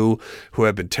FAU who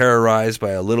have been terrorized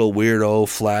by a little weirdo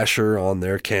flasher on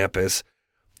their campus.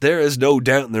 There is no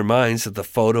doubt in their minds that the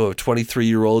photo of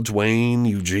 23-year-old Dwayne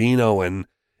Eugene Owen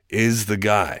is the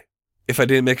guy. If I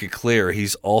didn't make it clear,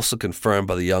 he's also confirmed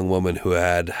by the young woman who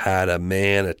had a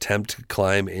man attempt to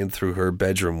climb in through her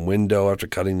bedroom window after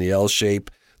cutting the L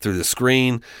shape through the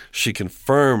screen. She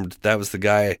confirmed that was the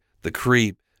guy, the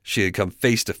creep, she had come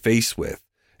face to face with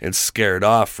and scared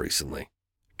off recently.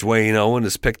 Dwayne Owen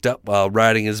is picked up while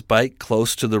riding his bike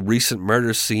close to the recent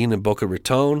murder scene in Boca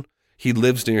Raton. He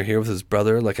lives near here with his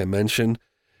brother, like I mentioned.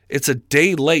 It's a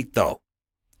day late, though,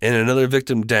 and another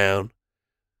victim down.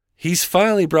 He's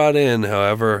finally brought in,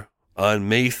 however, on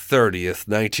May 30th,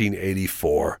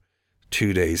 1984,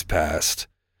 2 days past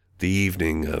the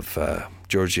evening of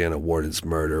Georgiana Warden's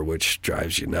murder, which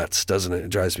drives you nuts, doesn't it?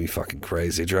 It drives me fucking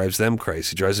crazy. It drives them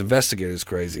crazy. It drives investigators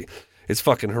crazy. It's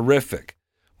fucking horrific.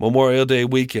 Memorial Day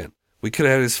weekend. We could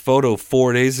have had his photo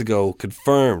 4 days ago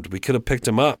confirmed. We could have picked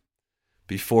him up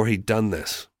before he'd done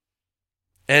this.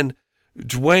 And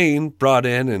Dwayne, brought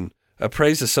in and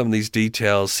appraised of some of these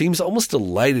details, seems almost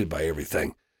delighted by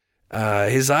everything.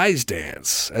 his eyes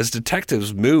dance as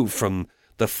detectives move from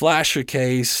the Flasher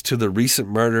case to the recent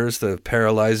murders that have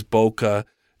paralyzed Boca,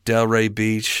 Delray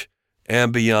Beach,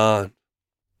 and beyond.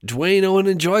 Dwayne Owen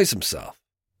enjoys himself,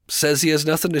 says he has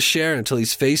nothing to share until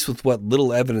he's faced with what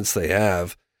little evidence they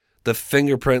have. The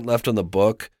fingerprint left on the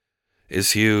book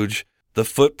is huge. The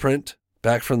footprint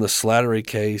back from the Slattery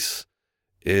case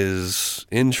is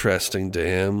interesting to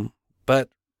him. But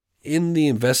in the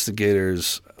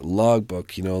investigators'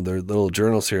 logbook, their little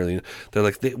journals here, they're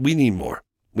like, we need more.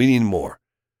 We need more.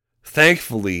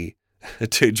 Thankfully,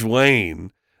 to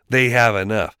Dwayne, they have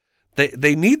enough.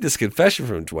 They need this confession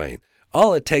from Dwayne.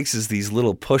 All it takes is these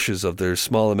little pushes of their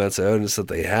small amounts of evidence that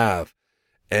they have.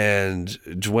 And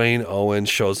Dwayne Owen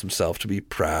shows himself to be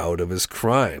proud of his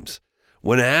crimes.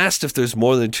 When asked if there's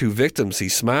more than 2 victims, he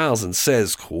smiles and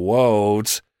says,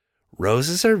 quote,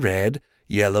 "Roses are red,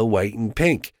 yellow, white, and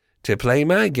pink. To play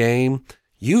my game,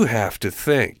 you have to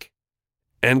think."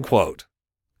 End quote.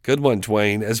 Good one,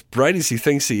 Dwayne. As bright as he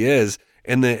thinks he is,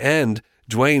 in the end,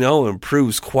 Dwayne Owen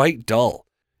proves quite dull.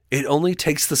 It only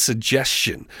takes the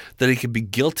suggestion that he could be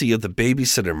guilty of the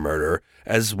babysitter murder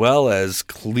as well as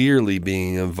clearly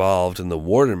being involved in the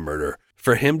Warden murder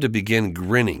for him to begin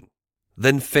grinning,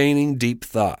 then feigning deep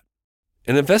thought.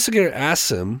 An investigator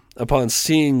asks him, upon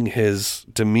seeing his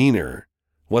demeanor,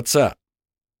 "What's up?"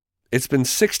 It's been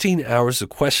 16 hours of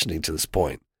questioning to this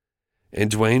point,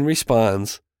 and Dwayne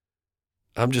responds,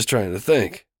 "I'm just trying to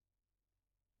think."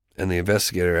 And the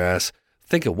investigator asks,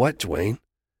 "Think of what, Dwayne?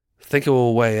 Think of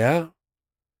a way out?"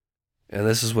 And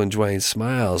this is when Dwayne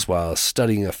smiles while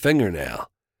studying a fingernail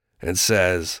and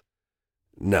says,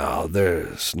 "No,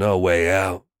 there's no way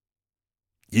out.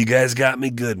 You guys got me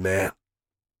good, man."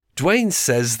 Dwayne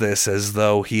says this as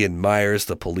though he admires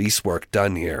the police work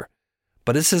done here,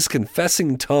 but it's his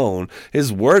confessing tone,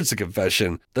 his words of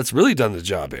confession, that's really done the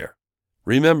job here.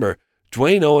 Remember,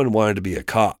 Dwayne Owen wanted to be a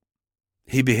cop.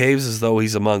 He behaves as though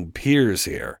he's among peers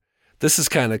here. This is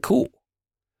kind of cool.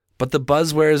 But the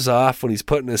buzz wears off when he's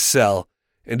put in a cell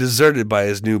and deserted by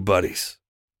his new buddies.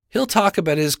 He'll talk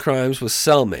about his crimes with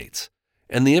cellmates,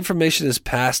 and the information is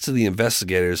passed to the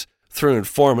investigators through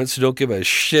informants who don't give a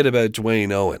shit about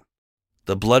Dwayne Owen.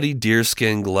 The bloody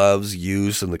deerskin gloves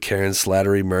used in the Karen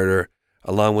Slattery murder,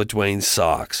 along with Dwayne's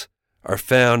socks, are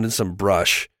found in some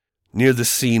brush near the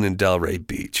scene in Delray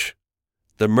Beach.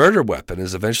 The murder weapon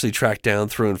is eventually tracked down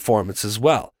through informants as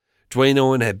well. Dwayne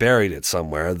Owen had buried it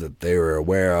somewhere that they were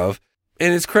aware of.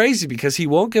 And it's crazy because he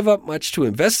won't give up much to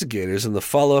investigators in the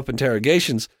follow-up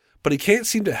interrogations, but he can't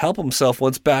seem to help himself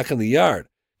once back in the yard.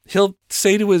 He'll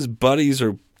say to his buddies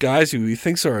or guys who he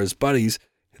thinks are his buddies,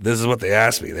 "This is what they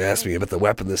asked me. They asked me about the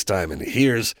weapon this time, and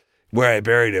here's where I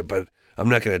buried it, but I'm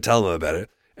not going to tell them about it."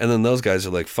 And then those guys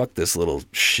are like, "Fuck this little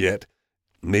shit.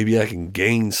 Maybe I can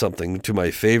gain something to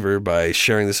my favor by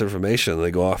sharing this information," and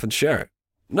they go off and share it.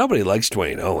 Nobody likes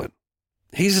Dwayne Owen.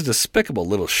 He's a despicable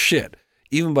little shit,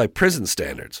 even by prison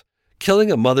standards.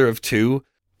 Killing a mother of 2,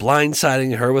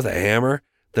 blindsiding her with a hammer,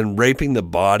 then raping the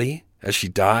body as she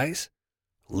dies,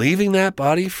 leaving that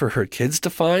body for her kids to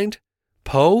find,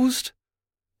 posed,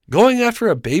 going after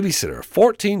a babysitter, a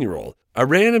 14-year-old, a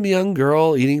random young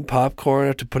girl eating popcorn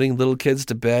after putting little kids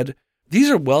to bed. These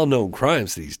are well-known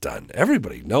crimes that he's done.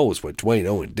 Everybody knows what Dwayne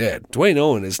Owen did. Dwayne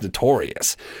Owen is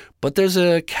notorious, but there's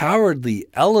a cowardly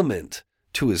element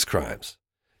to his crimes,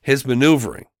 his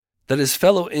maneuvering, that his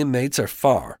fellow inmates are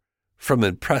far from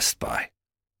impressed by.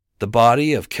 The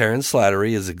body of Karen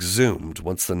Slattery is exhumed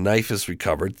once the knife is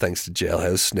recovered thanks to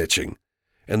jailhouse snitching,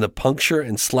 and the puncture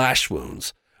and slash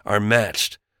wounds are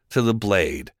matched to the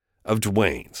blade of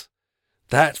Dwayne's.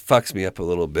 That fucks me up a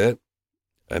little bit.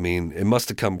 I mean, it must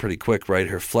have come pretty quick, right?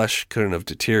 Her flesh couldn't have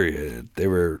deteriorated. They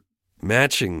were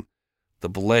matching the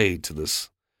blade to this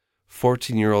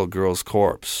 14-year-old girl's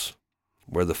corpse,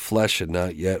 where the flesh had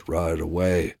not yet rotted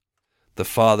away. The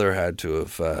father had to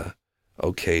have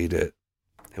okayed it.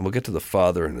 And we'll get to the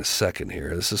father in a second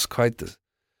here. This is quite the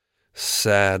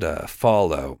sad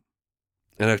fallout.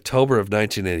 In October of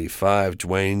 1985,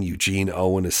 Dwayne Eugene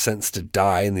Owen is sentenced to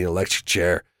die in the electric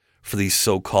chair for these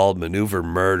so-called maneuver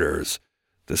murders.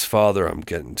 This father I'm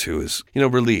getting to is,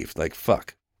 relieved, like,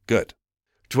 fuck, good.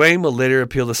 Dwayne will later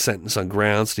appeal the sentence on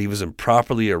grounds that he was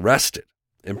improperly arrested,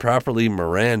 improperly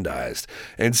Mirandized,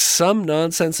 and some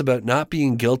nonsense about not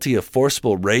being guilty of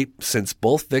forcible rape since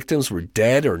both victims were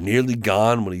dead or nearly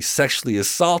gone when he sexually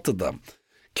assaulted them.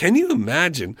 Can you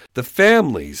imagine the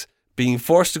families being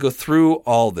forced to go through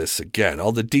all this again,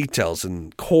 all the details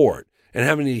in court, and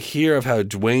having to hear of how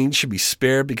Dwayne should be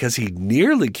spared because he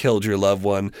nearly killed your loved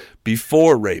one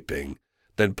before raping,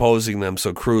 then posing them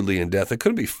so crudely in death? It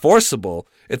couldn't be forcible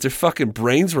if their fucking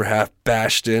brains were half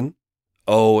bashed in.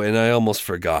 Oh, and I almost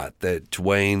forgot that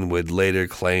Dwayne would later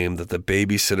claim that the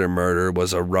babysitter murder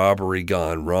was a robbery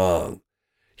gone wrong.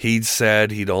 He'd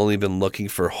said he'd only been looking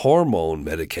for hormone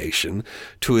medication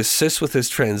to assist with his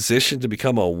transition to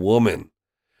become a woman.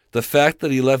 The fact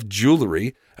that he left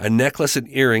jewelry, a necklace and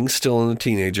earrings still in a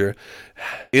teenager,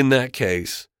 in that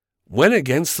case, went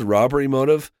against the robbery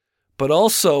motive, but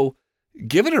also,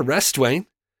 give it a rest, Dwayne.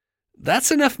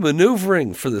 That's enough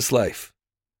maneuvering for this life.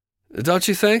 Don't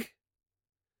you think?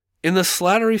 In the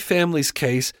Slattery family's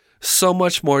case, so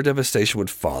much more devastation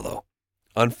would follow.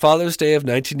 On Father's Day of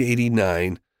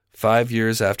 1989, 5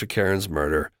 years after Karen's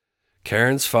murder,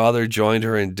 Karen's father joined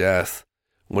her in death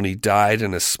when he died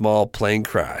in a small plane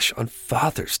crash on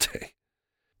Father's Day.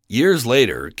 Years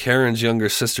later, Karen's younger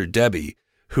sister Debbie,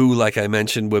 who, like I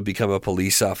mentioned, would become a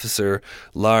police officer,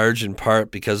 large in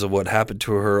part because of what happened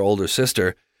to her older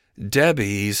sister,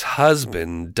 Debbie's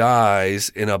husband dies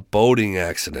in a boating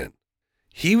accident.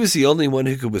 He was the only one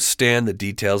who could withstand the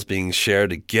details being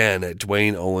shared again at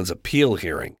Dwayne Owen's appeal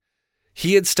hearing.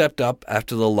 He had stepped up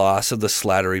after the loss of the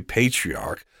Slattery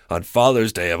patriarch on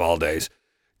Father's Day of all days.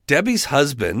 Debbie's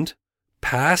husband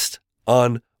passed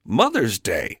on Mother's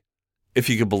Day, if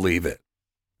you could believe it.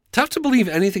 Tough to believe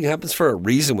anything happens for a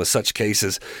reason with such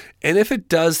cases, and if it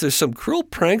does, there's some cruel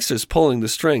pranksters pulling the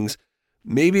strings,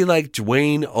 maybe like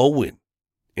Dwayne Owen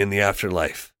in the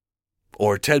afterlife,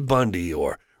 or Ted Bundy,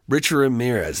 or Richard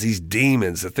Ramirez, these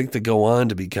demons that think they go on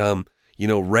to become,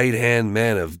 right-hand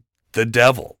man of the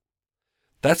devil.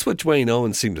 That's what Dwayne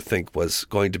Owen seemed to think was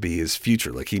going to be his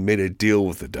future, like he made a deal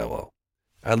with the devil.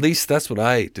 At least that's what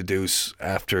I deduce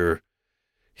after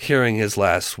hearing his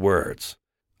last words.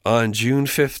 On June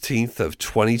 15th of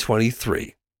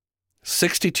 2023,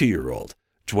 62-year-old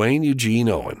Dwayne Eugene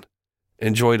Owen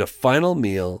enjoyed a final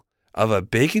meal of a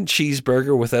bacon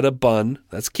cheeseburger without a bun,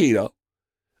 that's keto,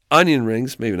 onion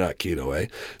rings, maybe not keto,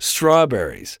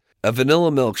 strawberries, a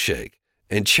vanilla milkshake,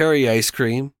 and cherry ice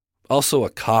cream, also a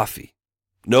coffee.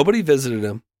 Nobody visited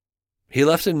him. He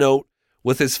left a note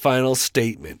with his final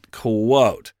statement,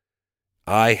 quote,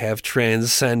 "I have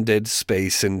transcended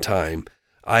space and time.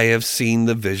 I have seen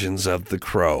the visions of the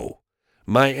crow.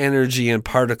 My energy and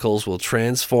particles will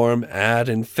transform ad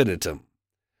infinitum.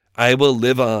 I will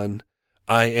live on.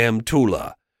 I am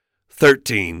Tula.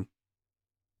 13.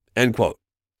 End quote.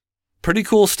 Pretty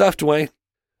cool stuff, Dwayne.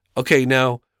 Okay,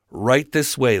 now, right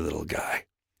this way, little guy.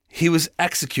 He was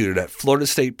executed at Florida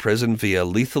State Prison via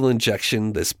lethal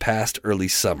injection this past early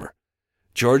summer.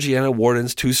 Georgiana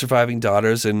Warden's 2 surviving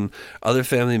daughters and other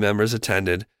family members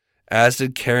attended, as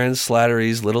did Karen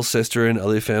Slattery's little sister and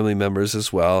other family members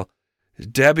as well.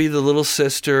 Debbie, the little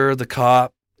sister, the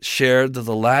cop, shared that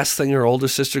the last thing her older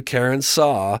sister Karen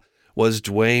saw was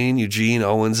Dwayne Eugene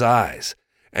Owen's eyes.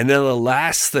 And then the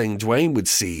last thing Dwayne would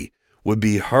see would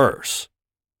be hers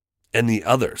and the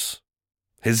others.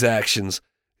 His actions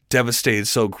devastated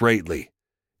so greatly.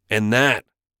 And that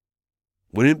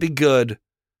wouldn't be good,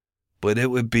 but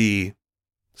it would be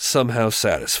somehow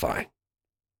satisfying.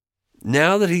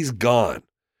 Now that he's gone,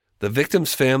 the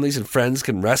victims' families and friends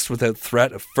can rest without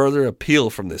threat of further appeal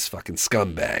from this fucking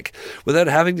scumbag, without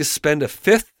having to spend a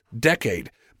 5th decade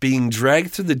being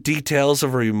dragged through the details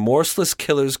of a remorseless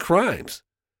killer's crimes.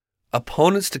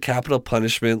 Opponents to capital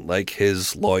punishment, like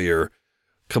his lawyer,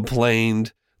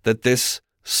 complained that this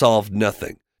solved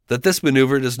nothing, that this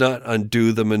maneuver does not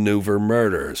undo the maneuver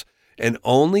murders, and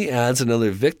only adds another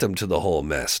victim to the whole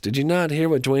mess. Did you not hear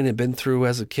what Dwayne had been through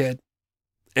as a kid?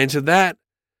 And to that,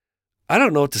 I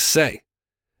don't know what to say,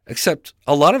 except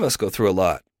a lot of us go through a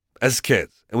lot as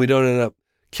kids, and we don't end up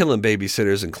killing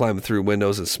babysitters and climbing through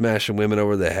windows and smashing women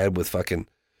over the head with fucking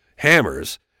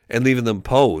hammers and leaving them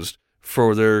posed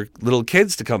for their little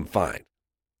kids to come find.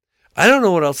 I don't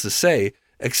know what else to say,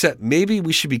 except maybe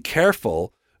we should be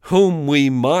careful whom we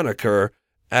moniker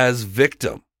as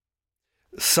victim.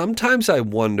 Sometimes I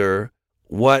wonder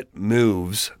what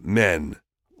moves men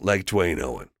like Dwayne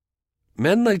Owen.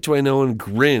 Men like Dwayne Owen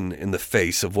grin in the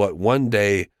face of what one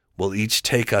day will each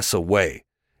take us away.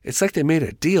 It's like they made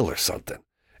a deal or something.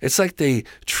 It's like they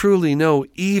truly know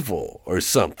evil or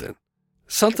something.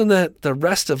 Something that the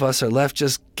rest of us are left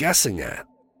just guessing at.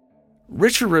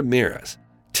 Richard Ramirez,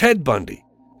 Ted Bundy,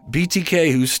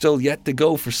 BTK, who's still yet to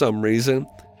go for some reason,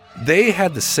 they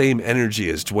had the same energy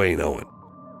as Dwayne Owen.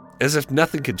 As if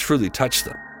nothing could truly touch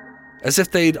them. As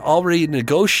if they'd already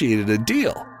negotiated a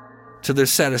deal to their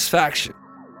satisfaction.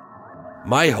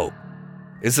 My hope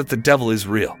is that the devil is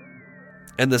real,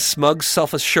 and the smug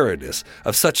self-assuredness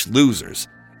of such losers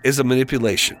is a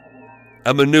manipulation,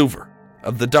 a maneuver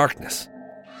of the darkness,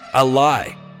 a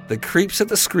lie that creeps at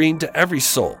the screen to every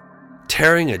soul,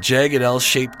 tearing a jagged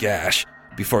L-shaped gash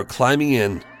before climbing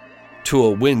in to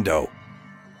a window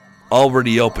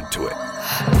already open to it.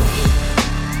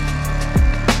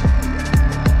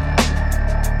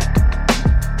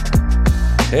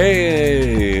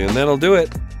 Hey, and that'll do it.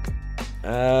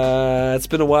 It's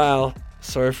been a while.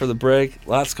 Sorry for the break.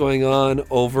 Lots going on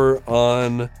over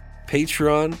on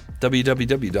Patreon,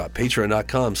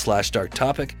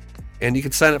 www.patreon.com/darktopic. And you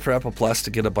can sign up for Apple Plus to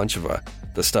get a bunch of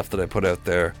the stuff that I put out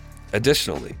there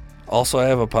additionally. Also, I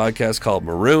have a podcast called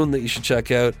Maroon that you should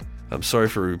check out. I'm sorry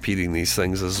for repeating these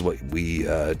things. This is what we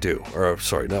do. Or,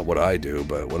 sorry, not what I do,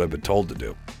 but what I've been told to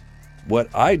do.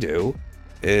 What I do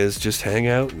is just hang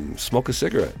out and smoke a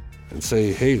cigarette and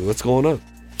say, hey, what's going on?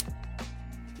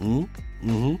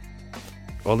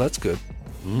 Oh, that's good.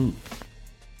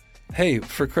 Hey,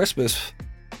 for Christmas,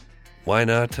 why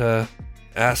not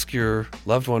ask your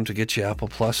loved one to get you Apple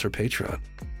Plus or Patreon?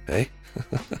 Hey?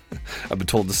 I've been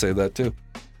told to say that too.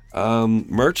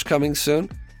 Merch coming soon.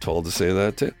 Told to say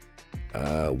that too.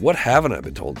 What haven't I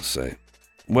been told to say?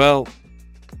 Well,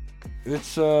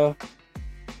 it's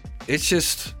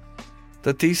just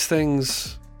that these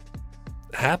things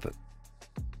happen.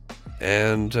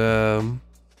 And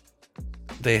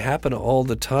they happen all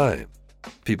the time,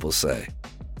 people say.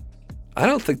 I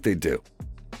don't think they do.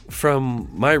 From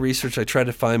my research, I tried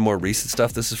to find more recent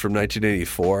stuff. This is from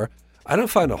 1984. I don't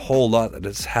find a whole lot that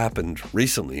has happened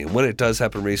recently. And when it does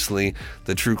happen recently,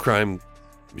 the true crime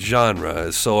genre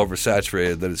is so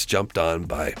oversaturated that it's jumped on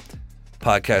by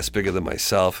podcasts bigger than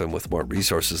myself and with more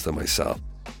resources than myself.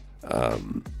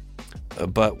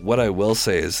 But what I will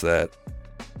say is that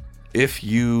if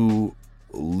you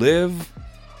live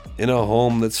in a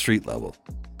home that's street level,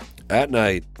 at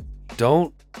night,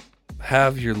 don't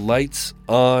have your lights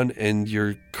on and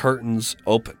your curtains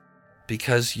open,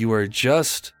 because you are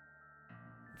just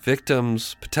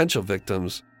victims, potential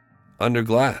victims, under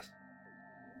glass.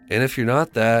 And if you're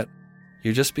not that,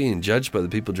 you're just being judged by the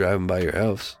people driving by your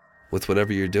house with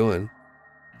whatever you're doing.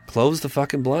 Close the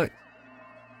fucking blind.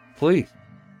 Please.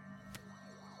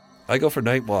 I go for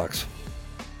night walks.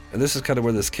 And this is kind of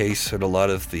where this case and a lot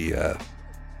of the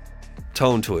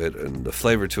tone to it and the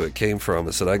flavor to it came from,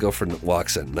 is that I go for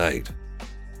walks at night.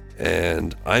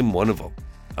 And I'm one of them.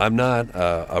 I'm not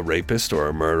a rapist or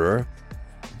a murderer,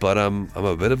 but I'm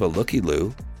a bit of a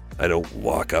looky-loo. I don't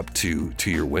walk up to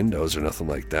your windows or nothing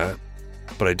like that.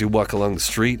 But I do walk along the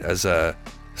street as a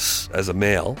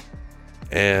male,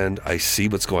 and I see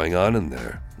what's going on in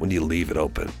there when you leave it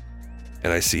open.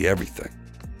 And I see everything.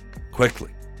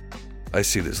 Quickly. I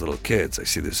see there's little kids. I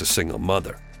see there's a single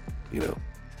mother. You know,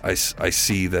 I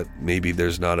see that maybe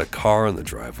there's not a car in the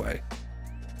driveway.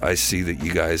 I see that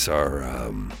you guys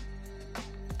are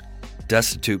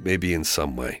destitute maybe in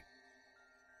some way.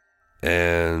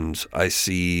 And I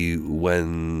see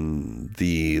when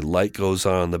the light goes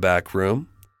on in the back room,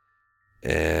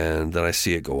 and then I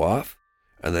see it go off,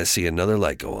 and then I see another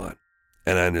light go on.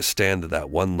 And I understand that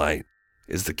one light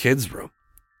is the kids' room,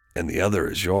 and the other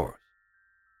is yours.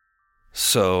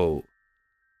 So,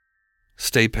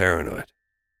 stay paranoid.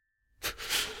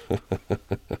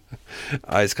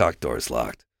 Eyes cocked, doors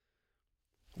locked.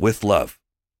 With love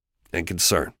and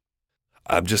concern.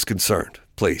 I'm just concerned,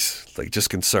 please. Just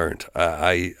concerned.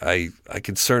 I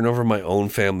concern over my own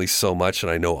family so much,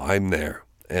 and I know I'm there,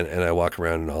 and I walk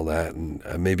around and all that, and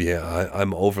maybe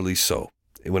I'm overly so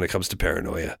when it comes to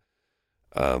paranoia.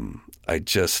 I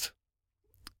just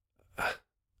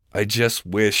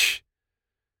wish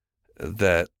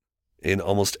that in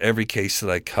almost every case that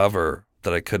I cover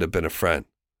that I could have been a friend.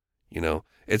 You know,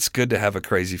 it's good to have a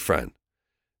crazy friend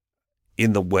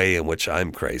in the way in which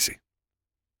I'm crazy.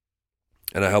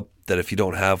 And I hope that if you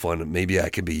don't have one, maybe I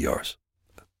can be yours.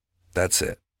 That's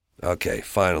it. Okay,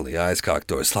 finally, eyes cocked,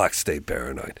 doors locked, stay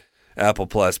paranoid. Apple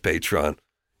Plus, Patreon,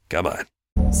 come on.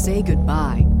 Say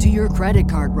goodbye to your credit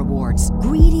card rewards.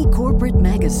 Greedy corporate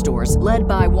mega stores, led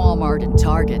by Walmart and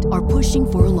Target, are pushing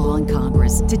for a law in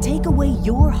Congress to take away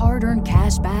your hard-earned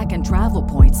cash back and travel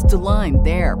points to line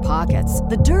their pockets.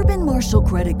 The Durbin-Marshall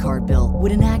credit card bill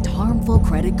would enact harmful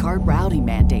credit card routing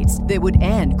mandates that would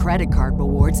end credit card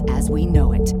rewards as we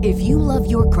know it. If you love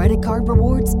your credit card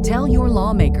rewards, tell your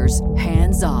lawmakers,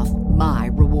 hands off my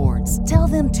rewards. Tell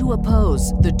them to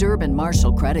oppose the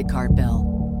Durbin-Marshall credit card bill.